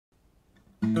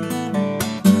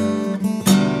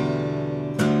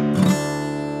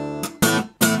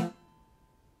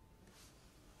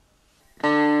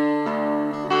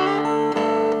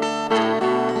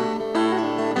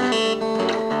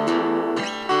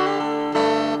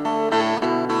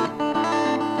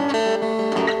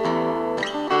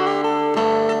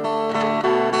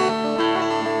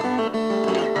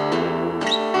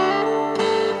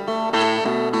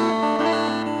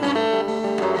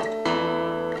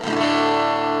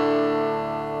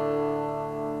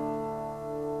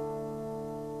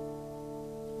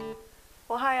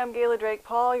I'm Gayla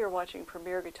Drake-Paul. You're watching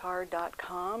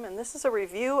PremierGuitar.com, and this is a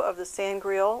review of the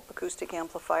SanGreal Acoustic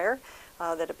Amplifier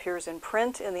that appears in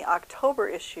print in the October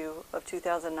issue of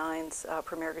 2009's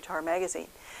Premier Guitar magazine.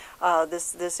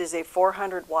 This is a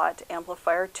 400-watt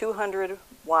amplifier, 200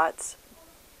 watts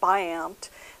biamped.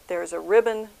 There's a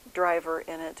ribbon driver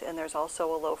in it, and there's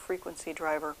also a low-frequency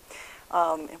driver.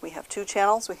 We have two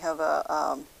channels. We have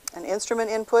an instrument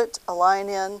input, a line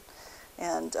in,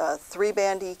 and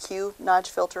 3-band EQ, notch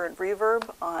filter, and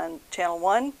reverb on channel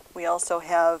 1. We also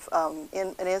have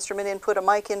an instrument input, a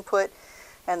mic input,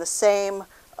 and the same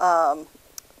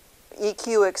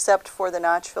EQ except for the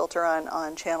notch filter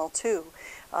on channel 2.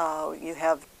 You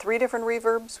have 3 different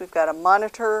reverbs. We've got a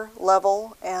monitor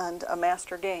level and a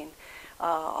master gain,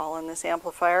 all in this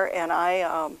amplifier, and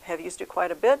I have used it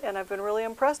quite a bit, and I've been really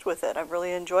impressed with it. I've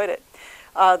really enjoyed it.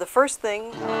 The first thing,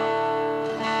 you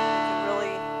can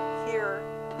really hear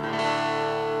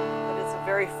that it's a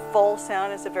very full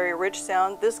sound. It's a very rich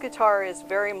sound. This guitar is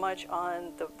very much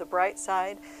on the bright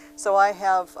side, so I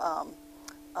have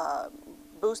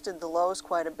boosted the lows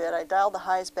quite a bit. I dialed the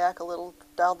highs back a little,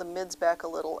 dialed the mids back a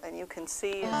little, and you can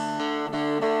see it's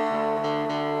really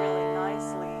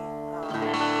nicely, a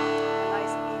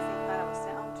nice beefy kind of a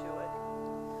sound to it.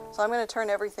 So I'm going to turn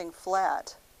everything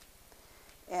flat,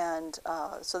 and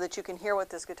so that you can hear what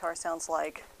this guitar sounds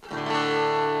like with no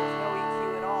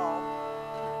EQ at all.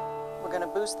 We're going to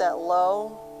boost that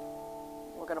low.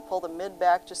 We're going to pull the mid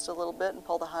back just a little bit and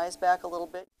pull the highs back a little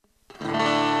bit. And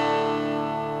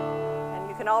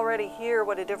you can already hear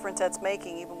what a difference that's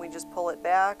making, even when we just pull it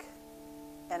back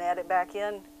and add it back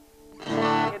in.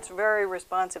 It's very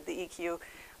responsive, the EQ.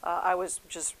 I was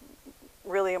just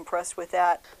really impressed with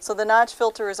that. So the notch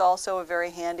filter is also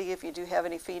very handy. If you do have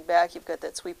any feedback, you've got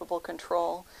that sweepable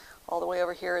control. All the way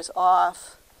over here is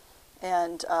off.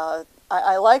 And I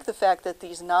like the fact that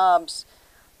these knobs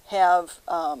are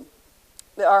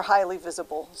highly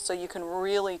visible, so you can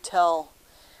really tell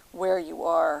where you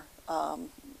are.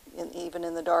 Even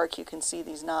in the dark, you can see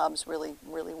these knobs really,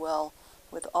 really well.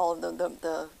 With all of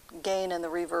the gain and the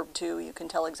reverb too, you can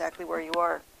tell exactly where you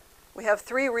are. We have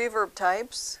 3 reverb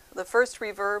types. The first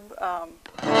reverb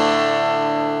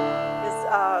is,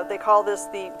 they call this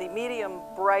the medium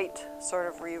bright sort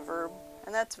of reverb,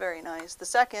 and that's very nice. The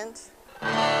second,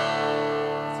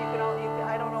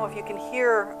 I don't know if you can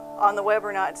hear on the web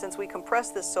or not since we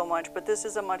compress this so much, but this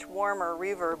is a much warmer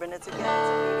reverb, and it's a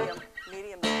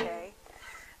medium decay.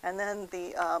 And then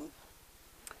the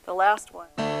last one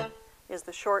is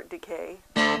the short decay,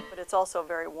 but it's also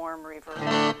very warm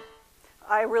reverb.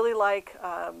 I really like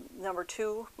number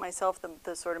 2 myself,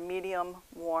 the sort of medium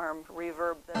warm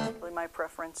reverb. That's really my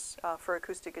preference for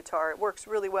acoustic guitar. It works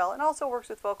really well, and also works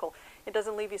with vocal. It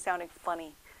doesn't leave you sounding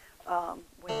funny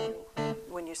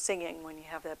when you're singing, when you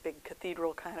have that big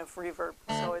cathedral kind of reverb.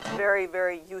 So it's very,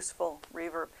 very useful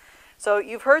reverb. So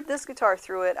you've heard this guitar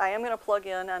through it. I am going to plug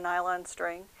in a nylon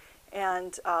string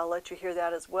and let you hear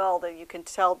that as well. That you can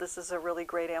tell this is a really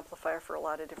great amplifier for a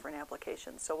lot of different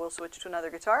applications. So we'll switch to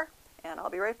another guitar, and I'll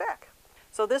be right back.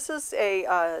 So this is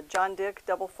a John Dick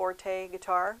double forte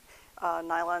guitar,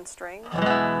 nylon string.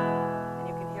 And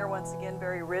you can hear once again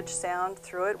very rich sound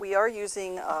through it. We are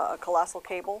using a colossal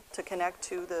cable to connect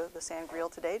to the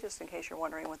SanGreal today, just in case you're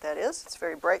wondering what that is. It's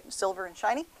very bright and silver and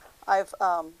shiny. I've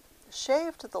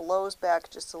shaved the lows back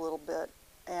just a little bit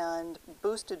and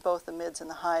boosted both the mids and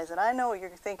the highs. And I know you're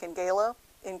thinking, Gayla,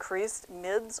 increased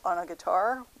mids on a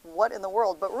guitar? What in the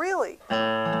world? But really.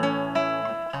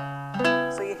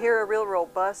 So you hear a real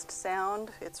robust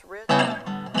sound. It's rich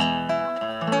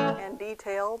and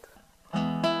detailed.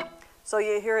 So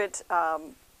you hear it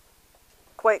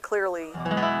quite clearly.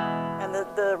 And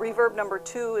the reverb number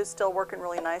 2 is still working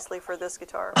really nicely for this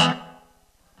guitar.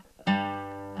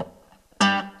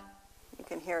 You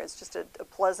can hear it's just a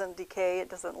pleasant decay. It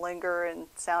doesn't linger and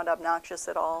sound obnoxious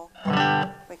at all.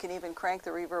 We can even crank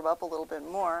the reverb up a little bit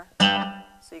more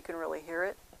so you can really hear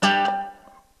it.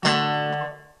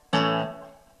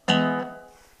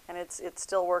 And it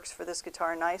still works for this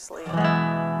guitar nicely.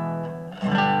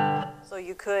 So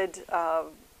you could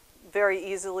very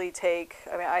easily take,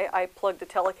 I mean, I plugged a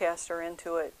Telecaster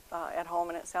into it at home,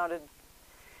 and it sounded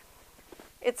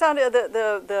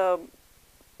the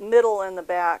middle and the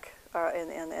back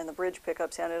and the bridge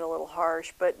pickup sounded a little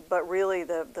harsh, but really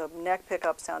the neck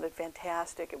pickup sounded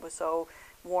fantastic. It was so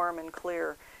warm and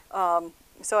clear.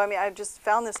 So I mean, I've just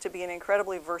found this to be an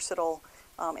incredibly versatile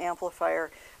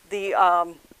amplifier. The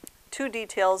 2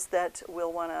 details that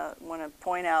we'll want to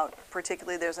point out,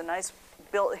 particularly, there's a nice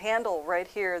built handle right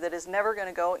here that is never going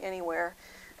to go anywhere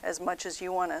as much as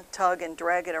you want to tug and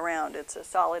drag it around. It's a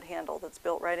solid handle that's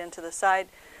built right into the side.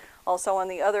 Also on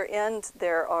the other end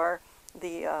there are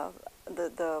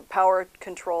the power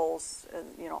controls,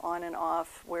 you know, on and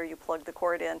off where you plug the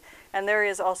cord in, and there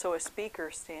is also a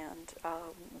speaker stand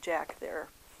jack there,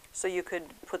 so you could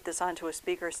put this onto a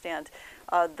speaker stand.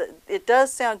 It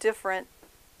does sound different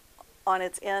on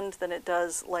its end than it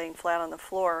does laying flat on the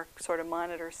floor, sort of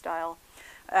monitor style.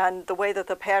 And the way that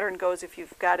the pattern goes, if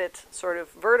you've got it sort of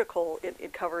vertical,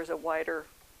 it covers a wider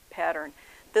pattern.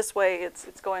 This way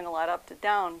it's going a lot up to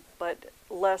down, but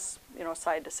less, you know,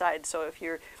 side to side. So if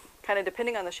you're kind of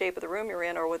depending on the shape of the room you're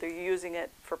in, or whether you're using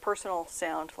it for personal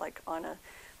sound, like on a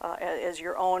as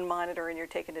your own monitor and you're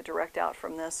taking it direct out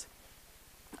from this,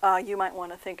 you might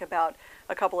want to think about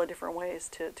a couple of different ways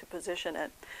to position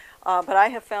it. But I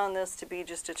have found this to be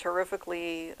just a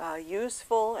terrifically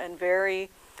useful and very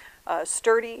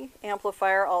sturdy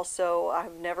amplifier. Also,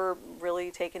 I've never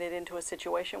really taken it into a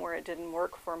situation where it didn't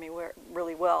work for me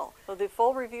really well. So the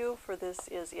full review for this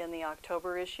is in the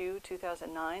October issue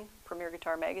 2009 Premier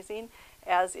Guitar Magazine,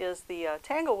 as is the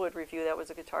Tanglewood review. That was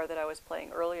a guitar that I was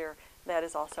playing earlier. That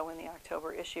is also in the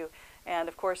October issue. And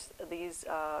of course,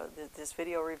 this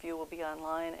video review will be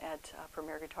online at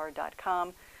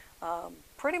premierguitar.com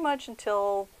pretty much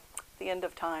until the end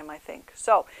of time, I think.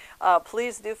 So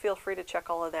please do feel free to check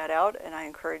all of that out, and I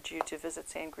encourage you to visit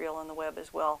SanGreal on the web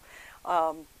as well.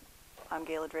 I'm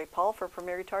Gayla Drake Paul for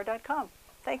premierguitar.com.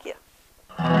 Thank you.